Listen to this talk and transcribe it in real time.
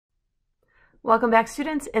Welcome back,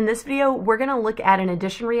 students. In this video, we're going to look at an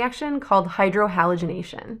addition reaction called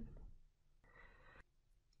hydrohalogenation.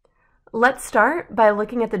 Let's start by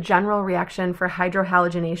looking at the general reaction for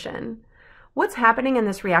hydrohalogenation. What's happening in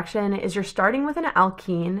this reaction is you're starting with an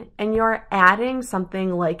alkene and you're adding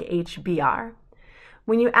something like HBr.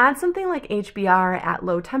 When you add something like HBr at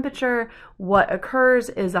low temperature, what occurs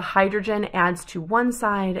is a hydrogen adds to one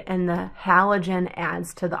side and the halogen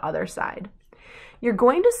adds to the other side. You're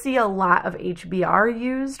going to see a lot of HBr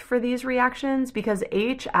used for these reactions because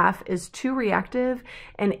HF is too reactive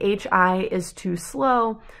and HI is too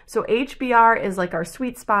slow. So HBr is like our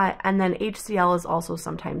sweet spot, and then HCl is also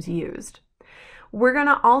sometimes used. We're going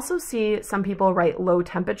to also see some people write low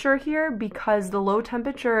temperature here because the low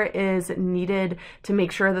temperature is needed to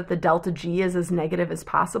make sure that the delta G is as negative as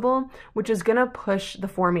possible, which is going to push the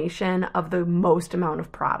formation of the most amount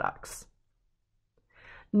of products.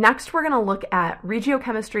 Next, we're going to look at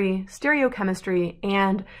regiochemistry, stereochemistry,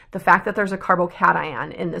 and the fact that there's a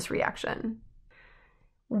carbocation in this reaction.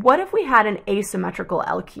 What if we had an asymmetrical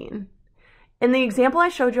alkene? In the example I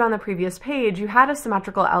showed you on the previous page, you had a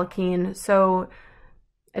symmetrical alkene, so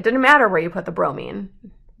it didn't matter where you put the bromine.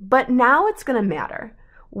 But now it's going to matter.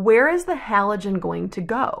 Where is the halogen going to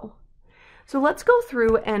go? So let's go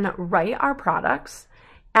through and write our products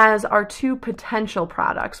as our two potential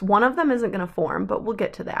products. One of them isn't going to form, but we'll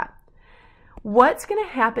get to that. What's going to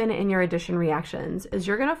happen in your addition reactions is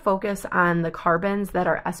you're going to focus on the carbons that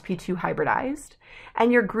are sp2 hybridized,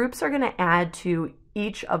 and your groups are going to add to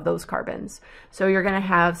each of those carbons. So you're going to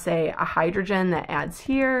have, say, a hydrogen that adds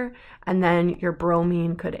here, and then your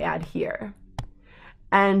bromine could add here.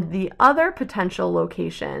 And the other potential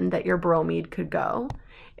location that your bromide could go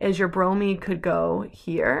is your bromide could go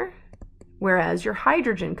here, whereas your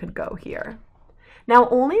hydrogen could go here. Now,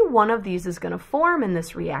 only one of these is going to form in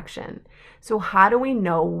this reaction. So how do we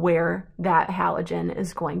know where that halogen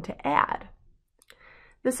is going to add?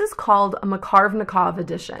 This is called a Markovnikov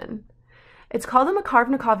addition. It's called a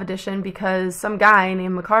Markovnikov addition because some guy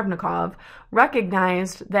named Markovnikov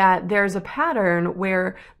recognized that there's a pattern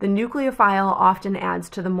where the nucleophile often adds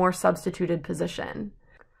to the more substituted position.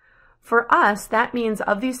 For us, that means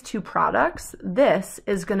of these two products, this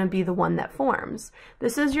is going to be the one that forms.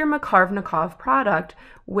 This is your Markovnikov product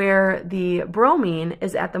where the bromine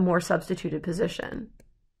is at the more substituted position.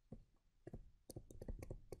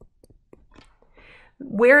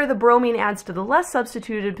 Where the bromine adds to the less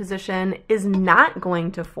substituted position is not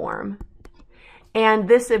going to form. And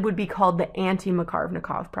this it would be called the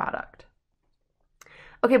anti-Markovnikov product.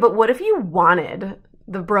 Okay, but what if you wanted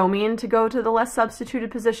the bromine to go to the less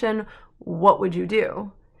substituted position? What would you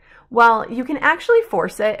do? Well, you can actually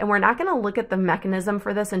force it, and we're not going to look at the mechanism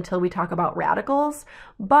for this until we talk about radicals,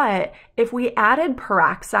 but if we added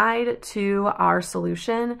peroxide to our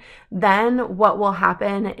solution, then what will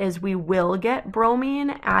happen is we will get bromine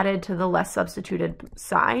added to the less substituted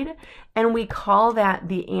side, and we call that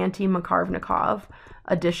the anti-Markovnikov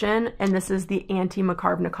addition, and this is the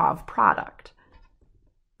anti-Markovnikov product.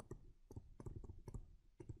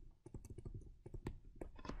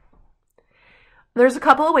 There's a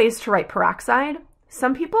couple of ways to write peroxide.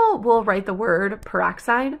 Some people will write the word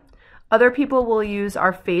peroxide. Other people will use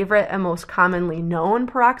our favorite and most commonly known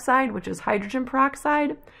peroxide, which is hydrogen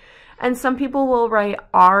peroxide. And some people will write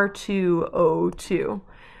R2O2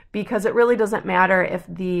 because it really doesn't matter if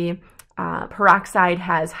the peroxide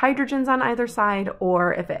has hydrogens on either side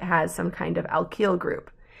or if it has some kind of alkyl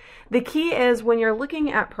group. The key is when you're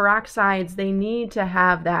looking at peroxides, they need to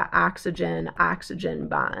have that oxygen-oxygen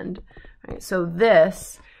bond. Right, so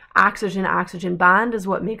this oxygen-oxygen bond is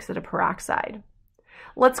what makes it a peroxide.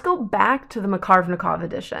 Let's go back to the Markovnikov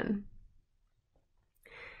addition.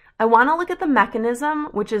 I want to look at the mechanism,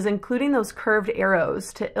 which is including those curved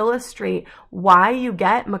arrows to illustrate why you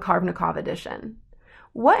get Markovnikov addition.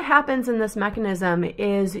 What happens in this mechanism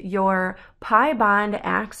is your pi bond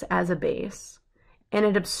acts as a base, and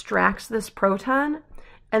it abstracts this proton,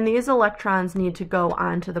 and these electrons need to go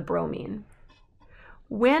onto the bromine.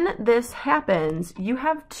 When this happens, you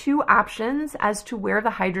have two options as to where the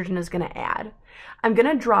hydrogen is going to add. I'm going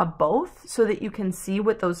to draw both so that you can see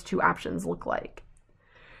what those two options look like.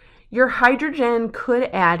 Your hydrogen could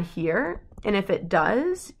add here, and if it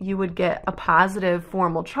does, you would get a positive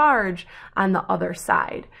formal charge on the other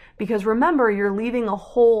side. Because remember, you're leaving a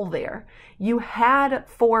hole there. You had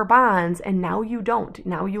 4 bonds, and now you don't.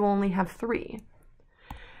 Now you only have 3.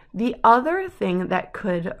 The other thing that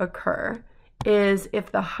could occur is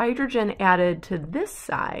if the hydrogen added to this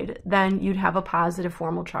side, then you'd have a positive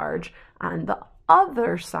formal charge on the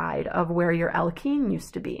other side of where your alkene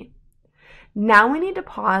used to be. Now we need to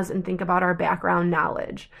pause and think about our background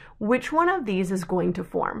knowledge. Which one of these is going to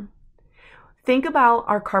form? Think about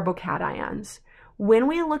our carbocations. When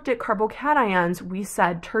we looked at carbocations, we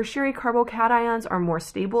said tertiary carbocations are more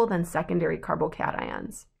stable than secondary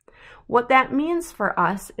carbocations. What that means for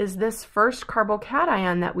us is this first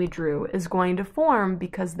carbocation that we drew is going to form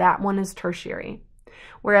because that one is tertiary.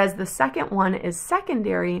 Whereas the second one is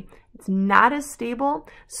secondary, it's not as stable.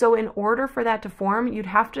 So in order for that to form, you'd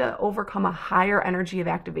have to overcome a higher energy of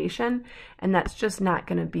activation, and that's just not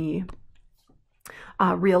going to be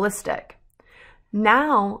realistic.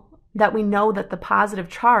 Now that we know that the positive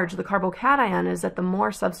charge, the carbocation, is at the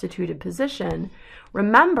more substituted position,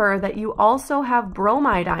 remember that you also have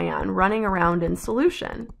bromide ion running around in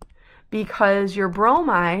solution because your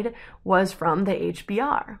bromide was from the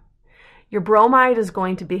HBr. Your bromide is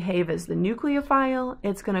going to behave as the nucleophile.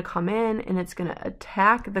 It's going to come in and it's going to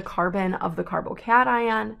attack the carbon of the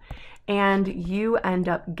carbocation, and you end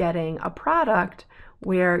up getting a product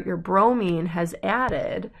where your bromine has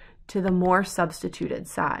added to the more substituted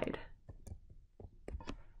side.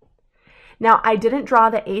 Now, I didn't draw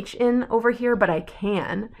the H in over here, but I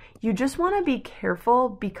can. You just want to be careful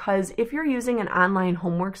because if you're using an online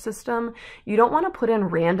homework system, you don't want to put in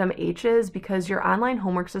random H's because your online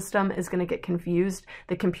homework system is going to get confused.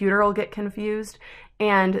 The computer will get confused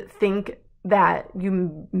and think that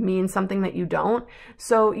you mean something that you don't.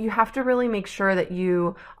 So you have to really make sure that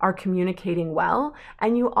you are communicating well.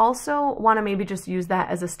 And you also want to maybe just use that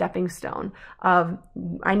as a stepping stone of,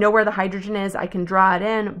 I know where the hydrogen is, I can draw it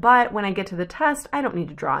in, but when I get to the test, I don't need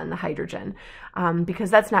to draw in the hydrogen because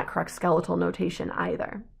that's not correct skeletal notation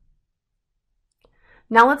either.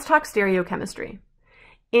 Now let's talk stereochemistry.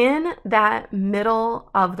 In that middle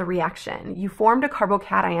of the reaction, you formed a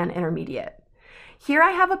carbocation intermediate. Here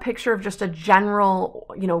I have a picture of just a general,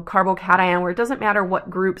 carbocation where it doesn't matter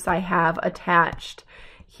what groups I have attached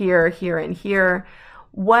here, here, and here.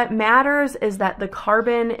 What matters is that the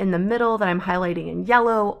carbon in the middle that I'm highlighting in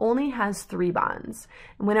yellow only has 3 bonds.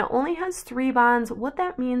 And when it only has 3 bonds, what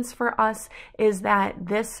that means for us is that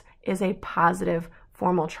this is a positive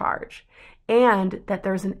formal charge and that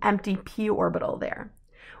there's an empty p orbital there.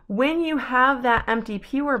 When you have that empty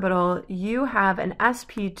p orbital, you have an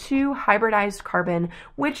sp2 hybridized carbon,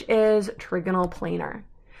 which is trigonal planar.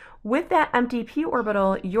 With that empty p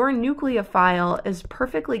orbital, your nucleophile is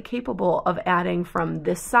perfectly capable of adding from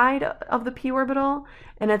this side of the p orbital,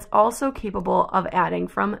 and it's also capable of adding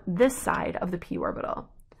from this side of the p orbital.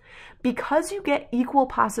 Because you get equal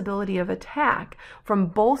possibility of attack from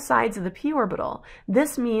both sides of the p orbital,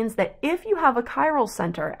 this means that if you have a chiral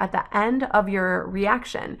center at the end of your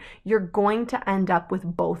reaction, you're going to end up with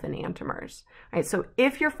both enantiomers. Right? So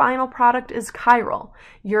if your final product is chiral,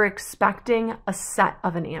 you're expecting a set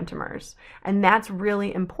of enantiomers. And that's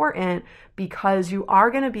really important because you are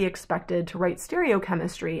going to be expected to write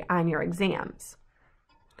stereochemistry on your exams.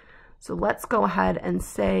 So let's go ahead and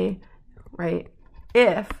say, right,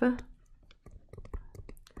 if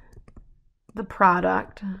the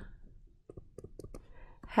product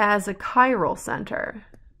has a chiral center,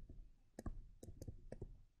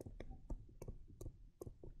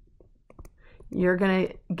 you're going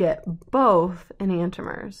to get both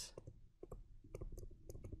enantiomers.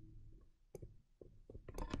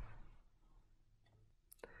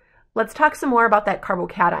 Let's talk some more about that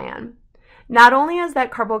carbocation. Not only is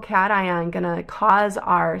that carbocation going to cause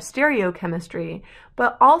our stereochemistry,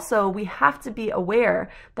 but also we have to be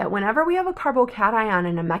aware that whenever we have a carbocation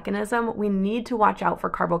in a mechanism, we need to watch out for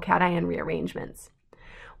carbocation rearrangements.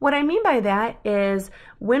 What I mean by that is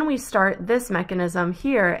when we start this mechanism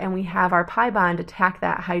here and we have our pi bond attack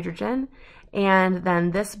that hydrogen and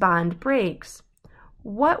then this bond breaks,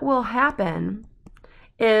 what will happen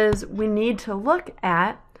is we need to look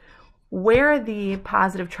at where the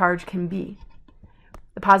positive charge can be.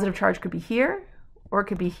 The positive charge could be here or it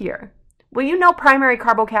could be here. Well, you know primary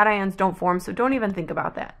carbocations don't form, so don't even think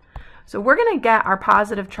about that. So we're going to get our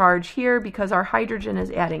positive charge here because our hydrogen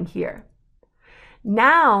is adding here.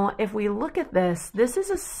 Now, if we look at this, this is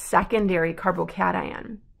a secondary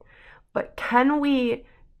carbocation. But can we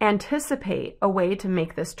anticipate a way to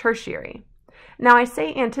make this tertiary? Now, I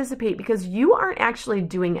say anticipate because you aren't actually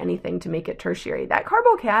doing anything to make it tertiary. That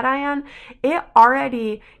carbocation, it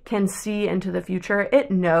already can see into the future. It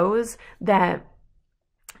knows that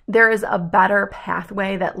there is a better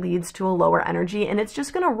pathway that leads to a lower energy, and it's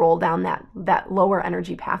just going to roll down that lower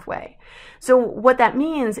energy pathway. So what that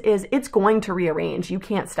means is it's going to rearrange. You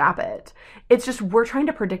can't stop it. It's just we're trying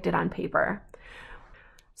to predict it on paper.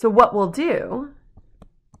 So what we'll do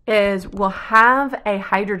is we'll have a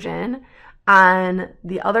hydrogen On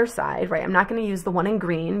the other side, right, I'm not going to use the one in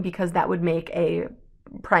green because that would make a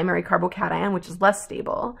primary carbocation, which is less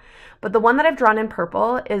stable. But the one that I've drawn in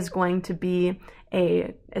purple is going to be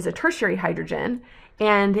a tertiary hydrogen.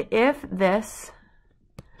 And if this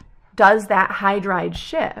does that hydride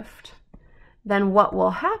shift, then what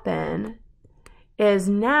will happen is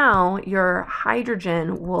now your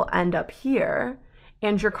hydrogen will end up here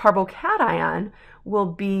and your carbocation will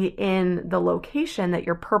be in the location that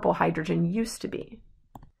your purple hydrogen used to be.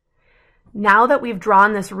 Now that we've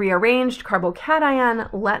drawn this rearranged carbocation,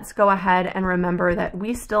 let's go ahead and remember that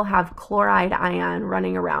we still have chloride ion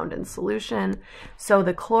running around in solution. So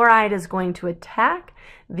the chloride is going to attack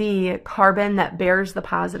the carbon that bears the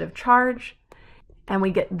positive charge, and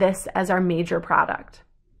we get this as our major product.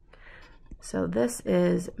 So this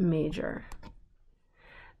is major.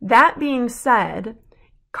 That being said,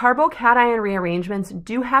 carbocation rearrangements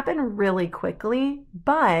do happen really quickly,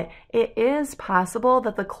 but it is possible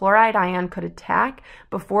that the chloride ion could attack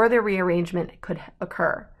before the rearrangement could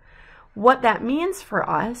occur. What that means for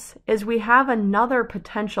us is we have another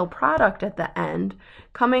potential product at the end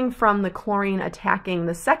coming from the chlorine attacking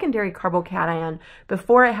the secondary carbocation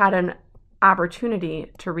before it had an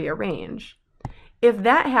opportunity to rearrange. If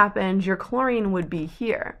that happens, your chlorine would be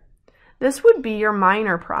here. This would be your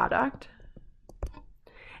minor product.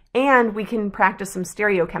 And we can practice some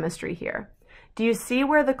stereochemistry here. Do you see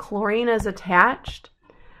where the chlorine is attached?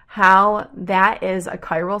 How that is a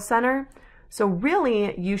chiral center? So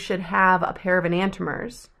really, you should have a pair of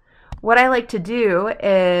enantiomers. What I like to do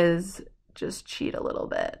is just cheat a little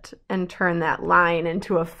bit and turn that line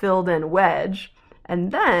into a filled-in wedge,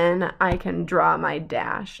 and then I can draw my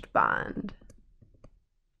dashed bond.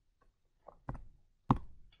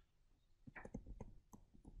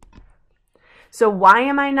 So why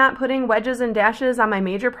am I not putting wedges and dashes on my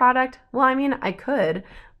major product? Well, I mean, I could,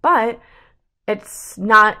 but it's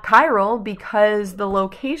not chiral because the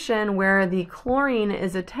location where the chlorine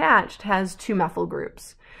is attached has two methyl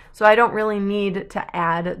groups. So I don't really need to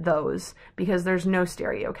add those because there's no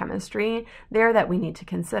stereochemistry there that we need to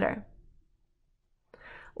consider.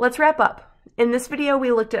 Let's wrap up. In this video,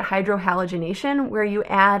 we looked at hydrohalogenation, where you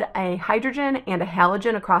add a hydrogen and a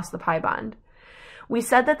halogen across the pi bond. We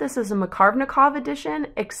said that this is a Makarvnikov addition,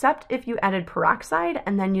 except if you added peroxide,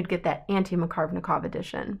 and then you'd get that anti-Makarvnikov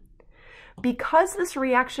addition. Because this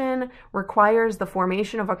reaction requires the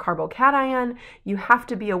formation of a carbocation, you have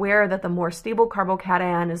to be aware that the more stable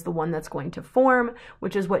carbocation is the one that's going to form,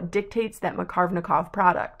 which is what dictates that Makarvnikov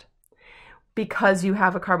product. Because you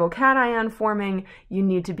have a carbocation forming, you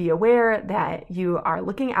need to be aware that you are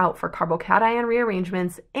looking out for carbocation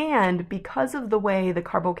rearrangements, and because of the way the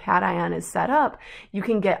carbocation is set up, you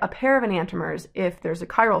can get a pair of enantiomers if there's a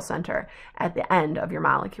chiral center at the end of your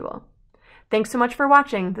molecule. Thanks so much for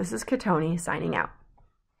watching. This is Katoni signing out.